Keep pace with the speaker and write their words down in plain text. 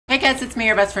guys, it's me,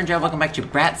 your best friend Joe. Welcome back to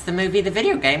Bratz the movie, the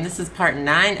video game. This is part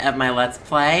 9 of my Let's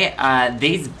Play.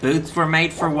 These boots were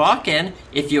made for walking,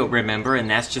 if you'll remember, and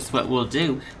that's just what we'll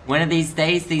do. One of these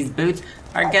days, these boots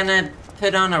are gonna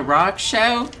put on a rock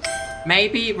show.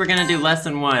 Maybe we're gonna do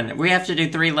lesson 1. We have to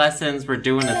do 3 lessons. We're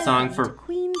doing a song for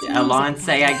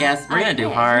Alonce, I guess. We're gonna do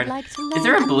hard. Is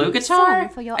there a blue guitar?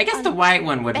 I guess the white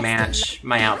one would match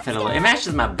my outfit a little. It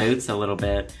matches my boots a little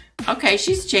bit. Okay,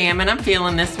 she's jamming. I'm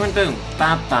feeling this one. Boom.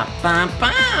 Bum, bum, bum,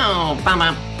 bum, bum,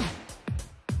 bum.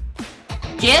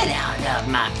 Get out of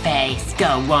my face. Go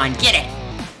on, get it.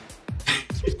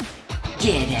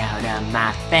 Get out of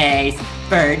my face.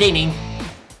 Birding.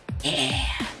 Yeah.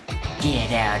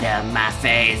 Get out of my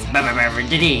face.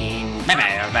 Birding.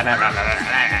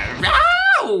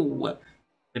 Oh!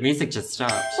 The music just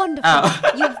stopped. Wonderful.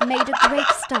 Oh. You've made a great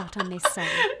start on this song.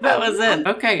 That was it.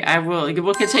 Okay,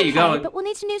 we'll continue going. But we'll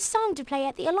need a new song to play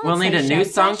at the Alonce We'll need a new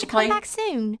song to play? Come back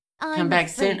soon. Come back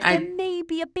soon? There may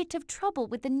be a bit of trouble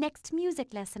with the next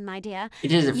music lesson, my dear.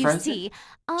 It is a You see,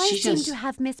 I seem to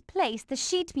have misplaced the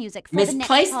sheet music for the next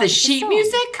Misplaced part the of sheet song.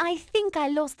 music? I think I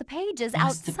lost the pages outside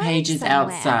Lost the pages somewhere.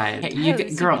 outside. Suppose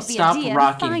Hey, girl, would be a stop dear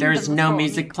rocking. find There's them no for me.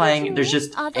 music playing. There's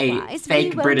just a Otherwise, fake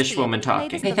we won't British be woman able to play talking.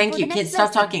 this Hey, thank before you, the kids. next Stop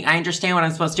lesson. talking. I understand what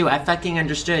I'm supposed to do. I fucking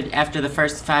understood after the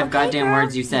first 5 Okay, goddamn girl,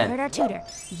 words you you said. heard our tutor.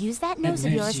 Use that nose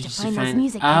of yours to find those Find-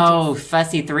 music Oh, pages.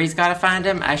 Fussy 3's gotta find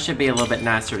him? I should be a little bit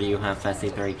nicer to you, huh, Fussy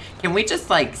 3? Can we just,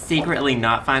 like, secretly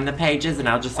not find the pages and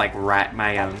I'll just, like, write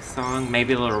my own song?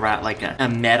 Maybe we'll write, like, a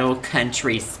metal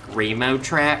country screamo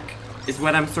track is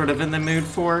what I'm sort of in the mood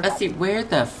for. Fussy, where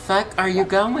the fuck are you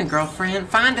going, girlfriend?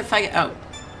 Find the fucking- oh.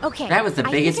 Okay. That was the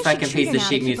I biggest think I should fucking treat piece her of now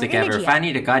sheet to keep music her ever. energy If I up.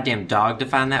 need a goddamn dog to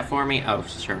find that for me, oh,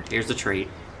 sure. Here's a treat.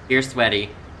 Here's Sweaty.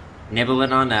 Nibble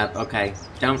it on up. Okay.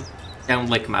 Don't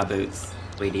lick my boots,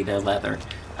 sweetie. They're leather.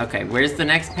 Okay, where's the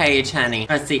next page, honey?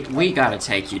 Let's see. We gotta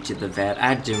take you to the vet.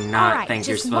 I do not Alright, think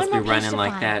you're just supposed to one be more page running to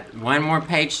like find. that. One more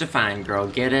page to find, girl.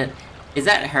 Get it? Is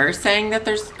that her saying that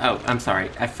there's... Oh, I'm sorry.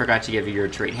 I forgot to give you your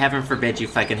treat. Heaven forbid you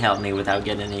fucking help me without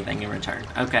getting anything in return.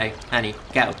 Okay, honey,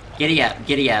 go. Giddy up,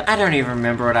 giddy up. I don't even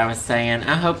remember what I was saying.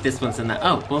 I hope this one's in the...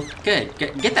 Oh, well, good.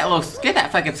 Get that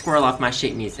fucking squirrel off my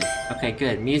sheet music. Okay,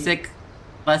 good. Music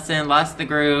lesson, lost the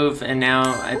groove, and now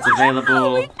it's available.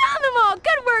 Oh, we found them all.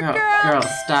 Good work, girl. Girl,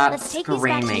 stop Let's take these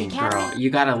back to the screaming, girl. academy. You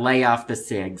gotta lay off the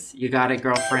cigs. You got it,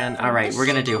 girlfriend? Alright, we're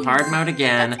gonna do hard mode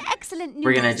again. That's excellent news.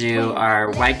 We're gonna do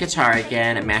our white guitar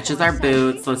again. It matches our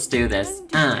boots. Let's do this.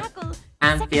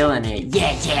 I'm feeling it.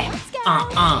 Yeah.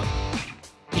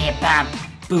 Bip bop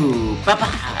boo ba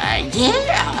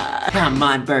yeah. Come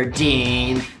on,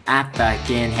 Birdine. I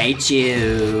fucking hate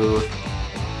you.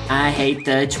 I hate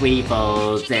the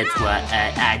Tweevils. That's what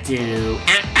I do.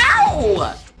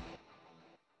 Ow!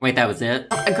 Wait, that was it?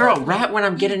 Girl, right when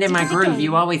I'm getting in my groove,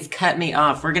 you always cut me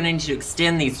off. We're gonna need to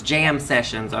extend these jam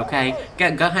sessions, okay?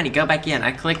 Go, honey, go back in.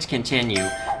 I clicked continue.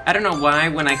 I don't know why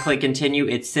when I click continue,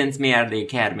 it sends me out of the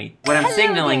academy. What I'm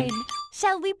signaling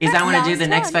Shall we is I want to do last the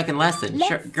next one? fucking lesson. Let's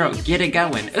Sure, girl, see if get we it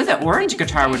can going. get Ooh, that orange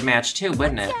guitar would match too,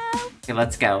 wouldn't it? Okay,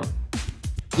 let's go.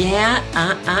 Yeah,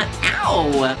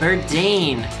 ow!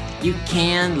 Birdine, you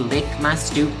can lick my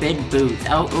stupid boots.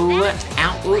 Oh, ooh,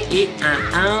 ow, ooh,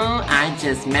 I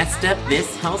just messed up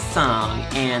this whole song,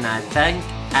 and I think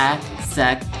I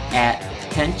suck at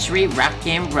country rock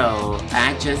and roll.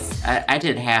 I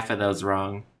did half of those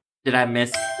wrong. Did I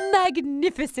miss?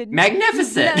 Magnificent.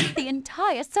 Magnificent! You learned the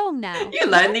entire song now. You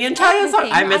learned the entire song.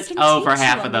 I Everything missed can over teach you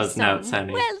half on of this those notes, song.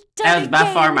 honey. Well done That was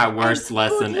by far my again, worst and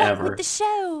lesson good luck ever. with the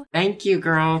show. Thank you,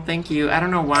 girl. Thank you. I don't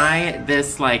know why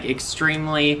this, like,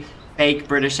 extremely fake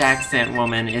British accent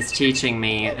woman is teaching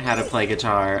me how to play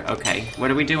guitar. Okay,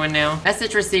 what are we doing now?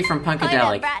 Message received from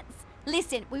Punkadelic. Bratz.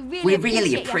 Listen, we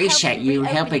really appreciate you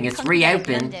helping us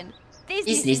reopen.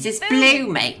 Business is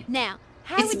blooming. Now,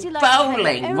 how It's would you like to have your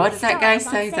bowling. own What did that guy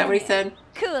stars say? on Is that what he Saturday? said?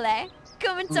 Cool, eh?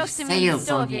 Come and talk to me in the sales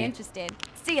store on if you're here. interested.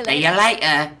 See you See later. you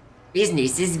later.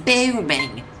 Business is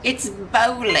booming. It's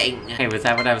bowling. Okay, was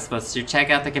that what I was supposed to do? Check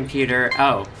out the computer.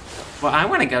 Oh. Well, I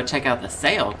want to go check out the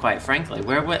sale, quite frankly. I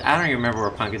don't even remember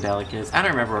where Punkadelic is. I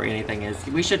don't remember where anything is.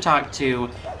 We should talk to...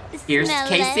 Here's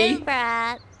Casey.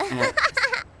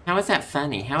 How is that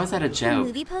funny? How is that a joke?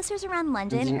 Movie posters around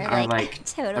London Are are like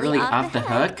totally off the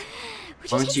hook?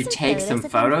 Won't you take some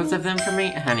photos of them for me?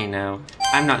 Honey, no.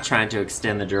 I'm not trying to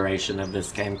extend the duration of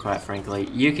this game, quite frankly.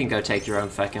 You can go take your own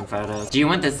fucking photos. Do you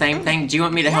want the same thing? Do you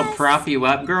want me to help prop you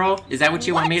up, girl? Is that what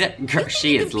you want me to? Girl,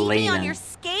 she is on leaning. your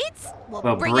skates?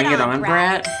 Well, bring it on,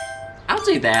 Brat. I'll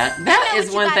I'll do that. That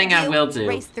is one thing I will do.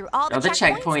 Race through all the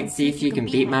checkpoints, see if you can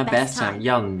beat my best time.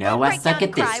 Y'all know I suck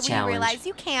at this challenge.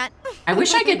 You can't. I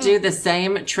wish I could do the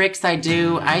same tricks I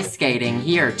do ice skating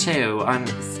here, too, on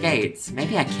skates.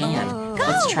 Maybe I can.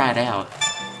 Let's try it out.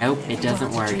 Nope, it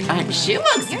doesn't work. She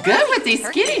looks good with these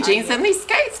skinny jeans and these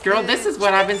skates, girl. This is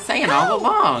what I've been saying all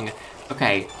along.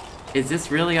 Okay, is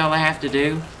this really all I have to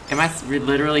do? Am I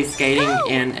literally skating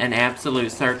in an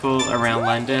absolute circle around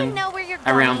London?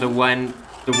 Around the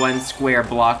one square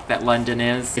block that London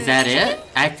is? Is that it?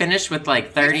 I finished with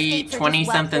like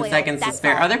 20-something seconds to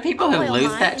spare. Are there people who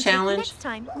lose that challenge?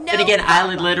 But again,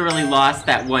 I literally lost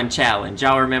that one challenge.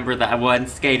 Y'all remember that one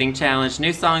skating challenge?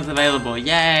 New songs available.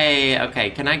 Yay! Okay,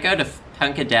 can I go to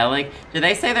Punkadelic? Did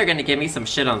they say they're gonna give me some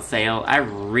shit on sale? I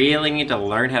really need to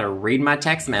learn how to read my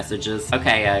text messages.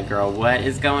 Okay, girl, what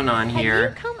is going on here?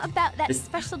 Have you come about that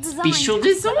special design? Special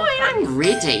design? I'm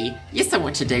ready. Yes, I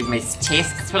want to do Miss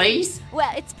Tesk, please.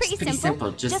 Well, it's pretty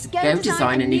simple. Just go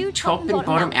design a new top and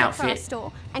bottom outfit.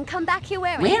 And come back here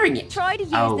wearing it. Try to use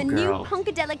the new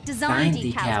Punkadelic design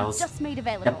decals just made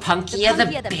available. The punkier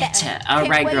the better.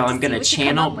 Alright, girl, I'm gonna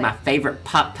channel my favorite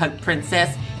pop punk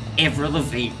princess, Avril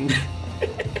Lavigne.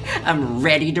 I'm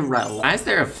ready to roll. Why is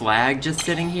there a flag just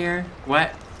sitting here?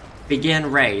 What?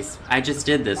 Begin race. I just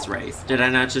did this race. Did I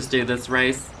not just do this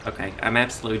race? Okay, I'm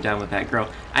absolutely done with that, girl.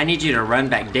 I need you to run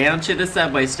back down to the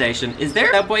subway station. Is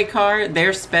there a subway car,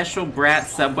 their special Bratz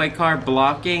subway car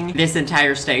blocking this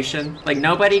entire station? Like,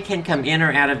 nobody can come in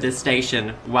or out of this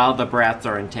station while the Bratz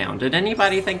are in town. Did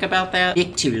anybody think about that?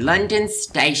 Get to London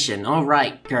Station. All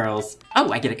right, girls.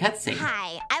 Oh, I get a cutscene.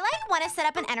 Hi, want to set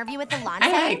up an interview with the launch.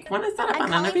 Hey, want to set up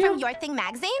an interview? I'm calling from Your Thing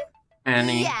magazine.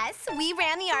 Annie. Yes, we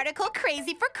ran the article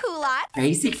Crazy for Culottes.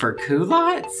 Crazy for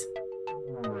Culottes?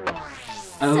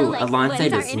 Oh, so, like, Alonce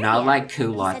does not like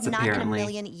culottes, apparently. Not in a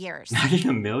million years. Not in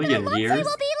a million years? Alonce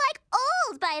will be, like,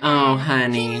 old by then. Oh,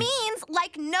 honey. He means,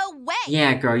 like, no way.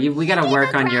 Yeah, girl, we gotta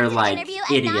work on your, like,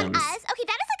 idioms. Okay, that is,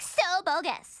 like, so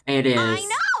bogus. It is. I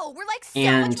know. We're, like, so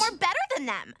much more better than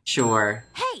them. Sure.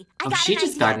 Hey, I got she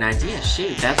just got an idea.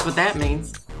 Shoot, that's what that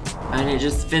means. And it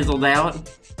just fizzled out.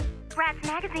 Bratz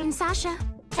magazine, Sasha.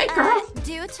 Hey, girl.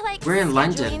 Due to, like, we're in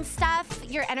London stuff,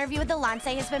 your interview with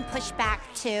Alonce has been pushed back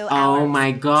to Oh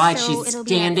my God, so she's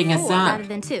standing us up. Rather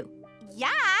than 2. Yeah.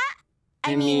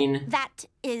 I mean, that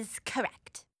is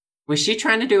correct. Was she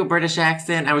trying to do a British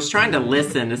accent? I was trying to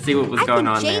listen to see what was going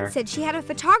on there. Jade said she had a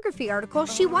photography article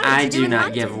she wanted to do. I do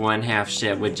not give one half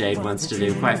shit what Jade wants to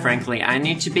do. Quite frankly, I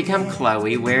need to become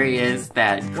Chloe. Where is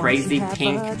that crazy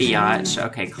pink biatch?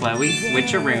 Okay, Chloe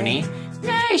Switcheroony.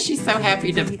 Yay, she's so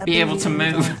happy to be able to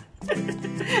move.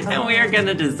 And we are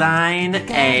gonna design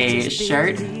a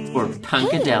shirt for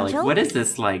Punkadelic. What is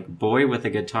this, like, boy with a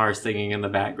guitar singing in the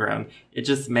background? It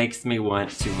just makes me want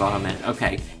to vomit.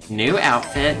 Okay, new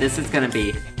outfit. This is gonna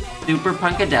be super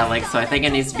Punkadelic, so I think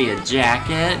it needs to be a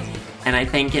jacket. And I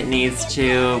think it needs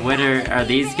to, are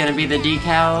these gonna be the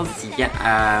decals? Yeah,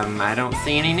 I don't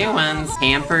see any new ones.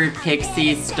 Pampered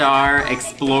Pixie Star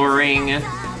Exploring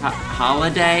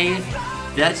Holiday.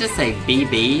 Did that just say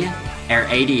BB? Or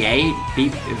 88?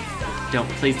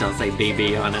 Please don't say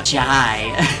BB on it.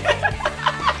 Shy.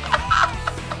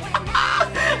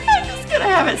 I'm just gonna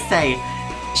have it say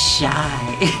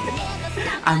shy.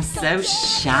 I'm so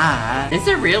shy. Is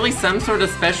there really some sort of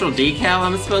special decal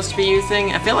I'm supposed to be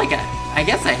using? I feel like I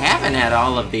guess I haven't had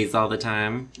all of these all the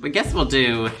time. I guess we'll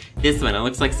do this one. It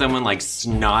looks like someone like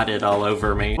snotted all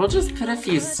over me. We'll just put a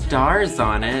few stars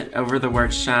on it over the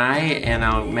word shy and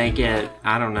I'll make it,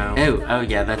 I don't know. Oh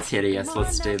yeah, that's hideous.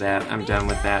 Let's do that. I'm done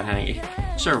with that, honey.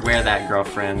 Sure, wear that,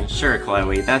 girlfriend. Sure,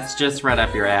 Chloe. That's just right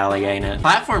up your alley, ain't it?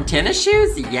 Platform tennis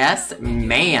shoes? Yes,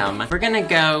 ma'am. We're gonna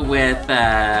go with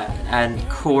a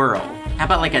coral. How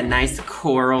about like a nice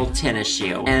coral tennis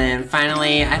shoe? And then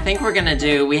finally, I think we're gonna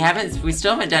do, we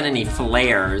still haven't done any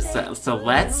flares. So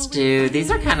let's do, these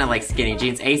are kind of like skinny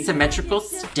jeans, asymmetrical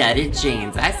studded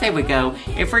jeans. I say we go,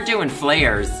 if we're doing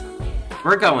flares,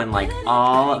 we're going like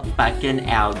all fucking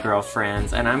out,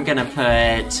 girlfriends. And I'm gonna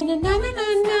put,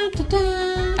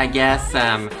 I guess,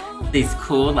 these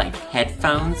cool like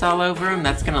headphones all over them.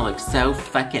 That's gonna look so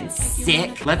fucking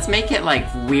sick. Let's make it like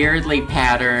weirdly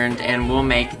patterned and we'll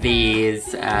make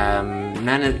these,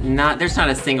 there's not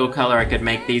a single color I could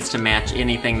make these to match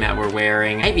anything that we're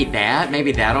wearing. Maybe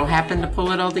that'll happen to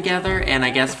pull it all together. And I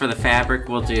guess for the fabric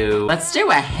let's do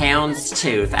a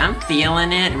houndstooth. I'm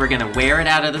feeling it. We're gonna wear it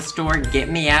out of the store. Get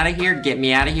me out of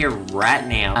here right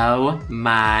now. Oh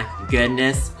my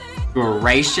goodness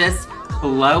gracious.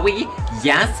 Chloe,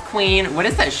 yes, queen. What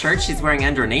is that shirt she's wearing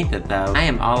underneath it, though? I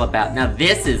am all about, now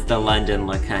this is the London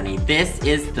look, honey. This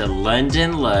is the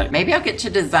London look. Maybe I'll get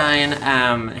to design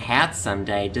hats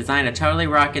someday. Design a totally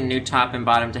rockin' new top and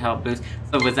bottom to help boost.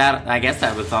 So was that, I guess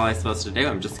that was all I was supposed to do.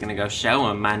 I'm just gonna go show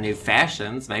them my new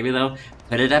fashions. Maybe they'll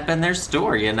put it up in their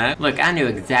store, you know? Look, I knew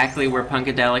exactly where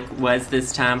Punkadelic was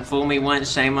this time. Fool me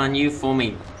once, shame on you. Fool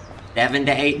me 7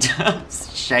 to 8 times.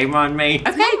 Shame on me.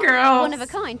 Okay, girls. One of a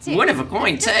kind, too. One of a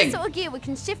kind, too. This sort of gear we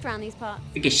can shift around these parts.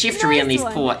 We can shift around these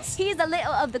parts. Here's a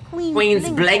little of the Queen's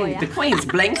bling. The Queen's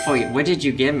bling for you. What did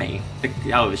you give me?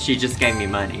 Oh, she just gave me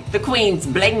money. The Queen's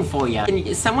bling for you.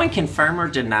 Can someone confirm or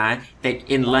deny that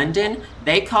in London,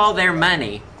 they call their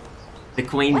money the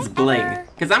Queen's bling?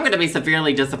 Because I'm going to be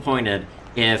severely disappointed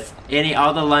if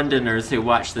all the Londoners who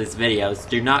watch these videos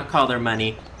do not call their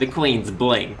money the Queen's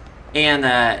bling.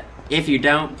 And if you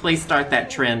don't, please start that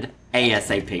trend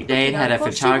ASAP. Jade had a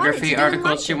photography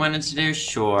article she wanted to do.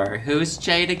 Sure. Who's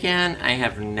Jade again? I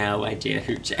have no idea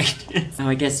who Jade is. Oh,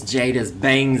 I guess Jade is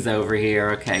Bangs over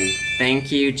here. Okay.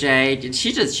 Thank you, Jade.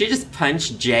 She just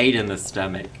punched Jade in the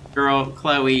stomach. Girl,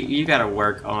 Chloe, you gotta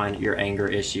work on your anger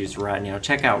issues right now.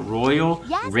 Check out Royal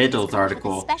Riddles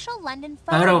article. Special London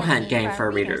photo hunt game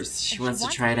for readers. She wants to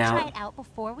try it out.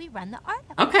 Before we run the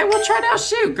article. Okay, we'll try it out.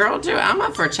 Shoot, girl, I'm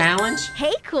up for a challenge.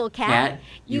 Hey, cool cat. Cat,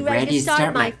 you ready to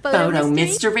start my photo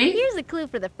mystery? Here's a clue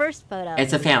for the first photo.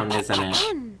 It's a fountain, isn't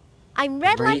it? I'm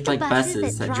red like the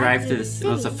buses that drive through the city.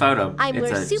 It's a photo. I'm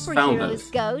where it's a superheroes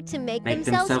go to make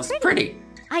themselves pretty.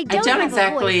 I don't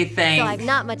exactly think so I have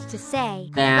not much to say,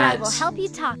 but I will help you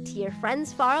talk to your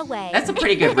friends far away. That's a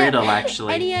pretty good riddle,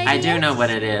 actually. Any I ideas? do know what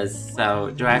it is,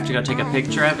 so do I have to go take a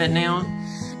picture of it now?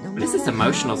 What is this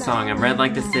emotional song? I'm red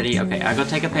like the city. Okay, I'll go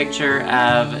take a picture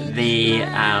of the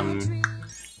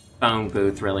phone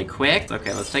booth really quick.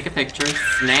 Okay, let's take a picture.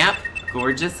 Snap.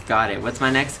 Gorgeous. Got it. What's my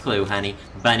next clue, honey?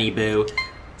 Bunny boo.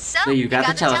 So you got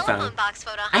the telephone box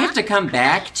photo, huh? I have to come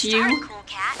back to you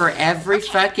for every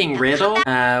fucking riddle?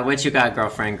 What you got,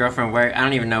 girlfriend? Girlfriend, where? I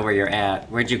don't even know where you're at.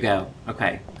 Where'd you go?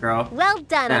 Okay, girl. Well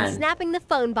done. I'm snapping the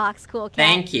phone box, cool cat.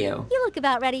 Thank you. You look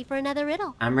about ready for another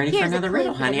riddle. I'm ready for another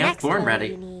riddle, honey. I was born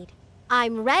ready.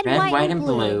 I'm red, white, and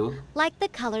blue, like the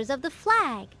colors of the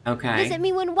flag. Okay. Visit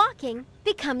me when walking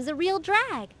becomes a real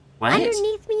drag. What?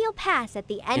 Underneath me you'll pass at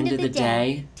the end of the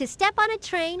day to step on a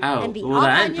train and be off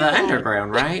on your the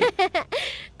underground, right?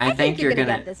 I think you're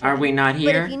gonna are we not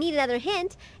here? But if you need another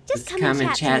hint, just come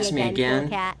and chat to me again. Cool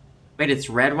cat. Wait,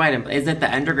 it's red, white, and is it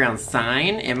the underground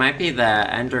sign? It might be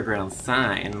the underground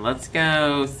sign. Let's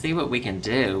go see what we can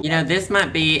do. You know, this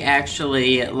might be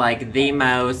actually like the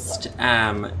most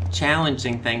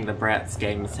challenging thing the Bratz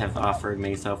games have offered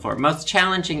me so far. Most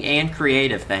challenging and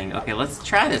creative thing. Okay, let's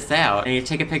try this out. And you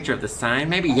take a picture of the sign,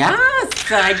 maybe?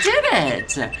 Yes, I did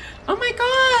it. Oh my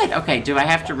God. Okay, do I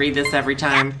have to read this every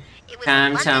time?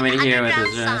 Come, tell me to hear what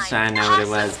this I know what it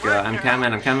was, girl. I'm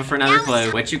coming for another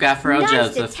clue. What you got for old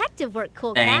Joseph? Detective work,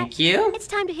 cool Thank you. It's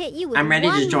time to hit you with I'm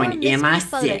ready to join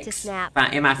MI6.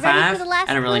 MI5? I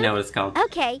don't really know what it's called.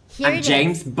 Okay, here it is. I'm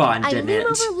James Bond in it. I loom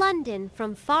over London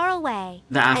from far away.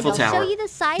 The Eiffel Tower. And I'll show you the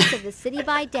sights of the city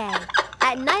by day.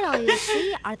 At night, all you'll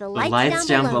see are the lights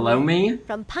down below me.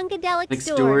 From Punkadelic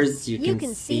stores, you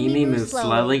can see me move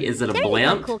slowly. Is it a blimp?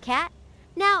 There you go, cool cat.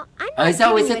 Now, I'm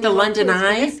not is it the London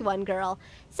Eye? This one, girl.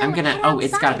 So I'm gonna. Oh,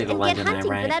 it's gotta be the London Eye,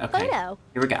 right? Okay.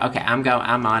 Here we go. Okay,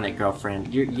 I'm on it,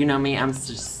 girlfriend. You know me. I'm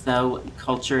just so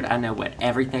cultured. I know what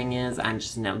everything is. I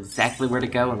just know exactly where to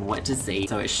go and what to see.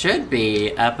 So it should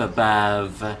be up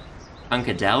above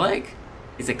Punkadelic.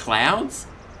 Is it clouds?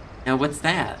 No, what's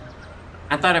that?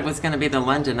 I thought it was gonna be the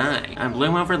London Eye. I'm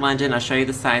bloom over London. I'll show you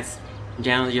the sights.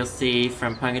 Down you'll see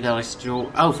from Punkadelic's door.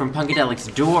 Oh, from Punkadelic's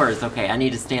doors. Okay, I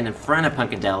need to stand in front of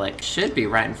Punkadelic. Should be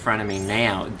right in front of me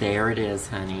now. There it is,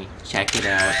 honey. Check it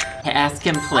out. Task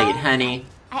complete, honey.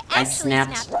 I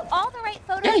snapped all the right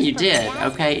photos. Yeah, you did.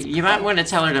 Okay, you might want to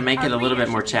tell her to make it a little bit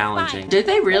more challenging. Did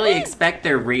they really expect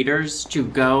their readers to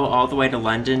go all the way to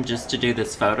London just to do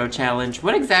this photo challenge?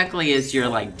 What exactly is your,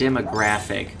 like,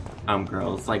 demographic?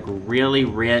 Girls, like really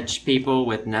rich people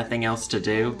with nothing else to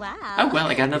do. Wow. Oh well,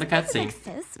 I got another cutscene.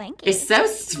 So swanky. It's so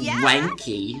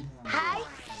swanky. Yeah. Hi.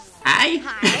 Hi.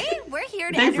 Hi. We're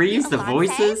here to They reuse the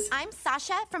voices. I'm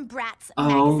Sasha from Bratz.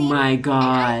 Oh magazine, my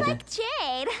God. And I'm like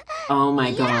Jade. Oh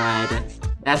my God.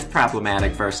 That's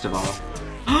problematic. First of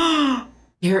all,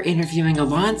 they're interviewing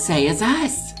Alonce as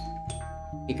us.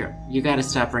 Hey girl, you gotta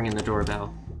stop ringing the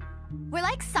doorbell. We're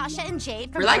like Sasha and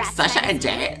Jade from We're like Bratz Sasha and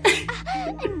magazine. Jade.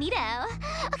 Neato.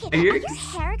 Okay, Are are your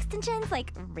hair extensions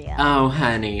like real? Oh,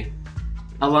 honey.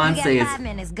 Alonce You get is 5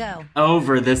 minutes, go.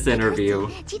 over this interview.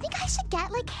 Do you think I should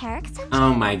get like hair extensions?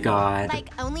 Oh my god. Like,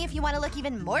 only if you want to look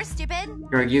even more stupid.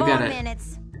 Girl, you 4 gotta...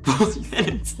 minutes. 4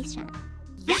 minutes.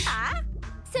 Yeah.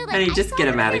 So, like, Honey, just I get saw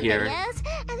him one out of of your here. videos,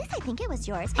 at least I think it was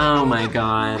yours. Oh And my I thought,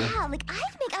 god. Wow, like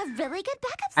I'd make a really good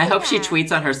backup I hope she singer.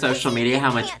 tweets on her social media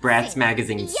how much Bratz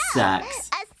magazine Yeah, sucks.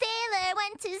 a sailor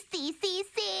went to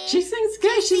CCC. She sings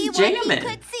good, she's See what he jamming.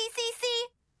 could see.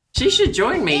 She should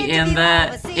join me in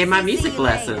my music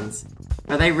lessons.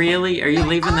 Are they really? Are you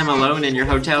leaving them alone in your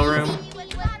hotel room?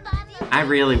 I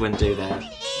really wouldn't do that.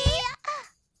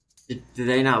 Did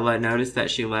they not notice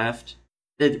that she left?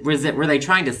 Were they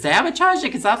trying to sabotage it?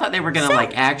 Because I thought they were gonna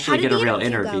like actually get a real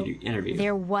interview.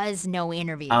 There was no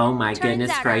interview. Oh my goodness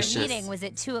Turns out gracious! Our meeting was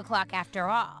at 2 o'clock after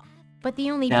all. But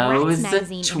the only Those Bratz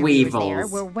magazine interviewers there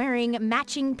Tweevils. were wearing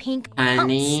matching pink pumps.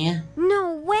 Honey,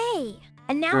 No way.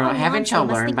 And now girl, haven't y'all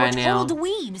must learned think by we're now? total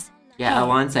dweebs. yeah,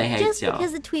 Alonce hates Just y'all.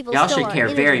 because the Tweevils Y'all stole should our care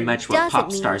very interview much what doesn't pop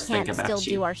mean stars we think can't about still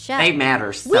you. do our show. They matter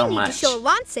We so need much. to show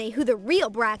Alonce who the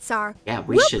real Bratz are. Yeah,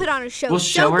 we'll should. put on a show We'll so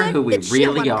show her good who we that she'll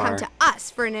really wanna are. come to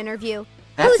us for an interview.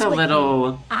 That's Who's a with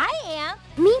little. I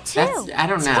am. Me too. I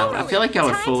don't know. I feel like y'all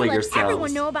would Time fool to let yourselves.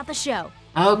 everyone know about the show.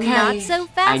 Okay. Not so I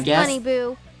fast, guess. Bunny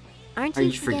Boo. Aren't Are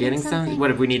you forgetting something? something?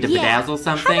 What if we need to Yeah. bedazzle How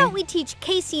something? about we teach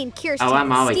Casey and Kirsten Oh, I'm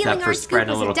that always stealing up for our spreading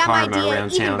a scoop little was a dumb karma idea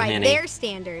around even town, by Henny. their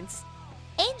standards.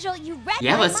 Angel, you read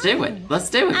Yeah, my let's do it. mind. Let's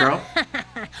do it, girl.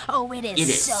 Oh, it is It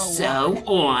is so so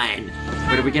on.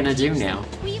 What are we gonna do now?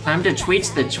 Time to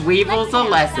teach the Tweevils a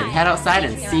lesson. Head outside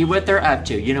and see what they're up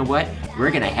to. You know what?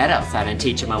 We're gonna head outside and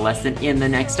teach them a lesson in the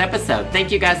next episode.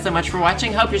 Thank you guys so much for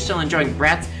watching. Hope you're still enjoying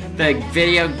Bratz, the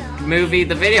video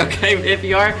game. If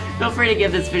you are, feel free to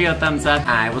give this video a thumbs up.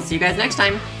 I will see you guys next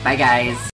time. Bye, guys.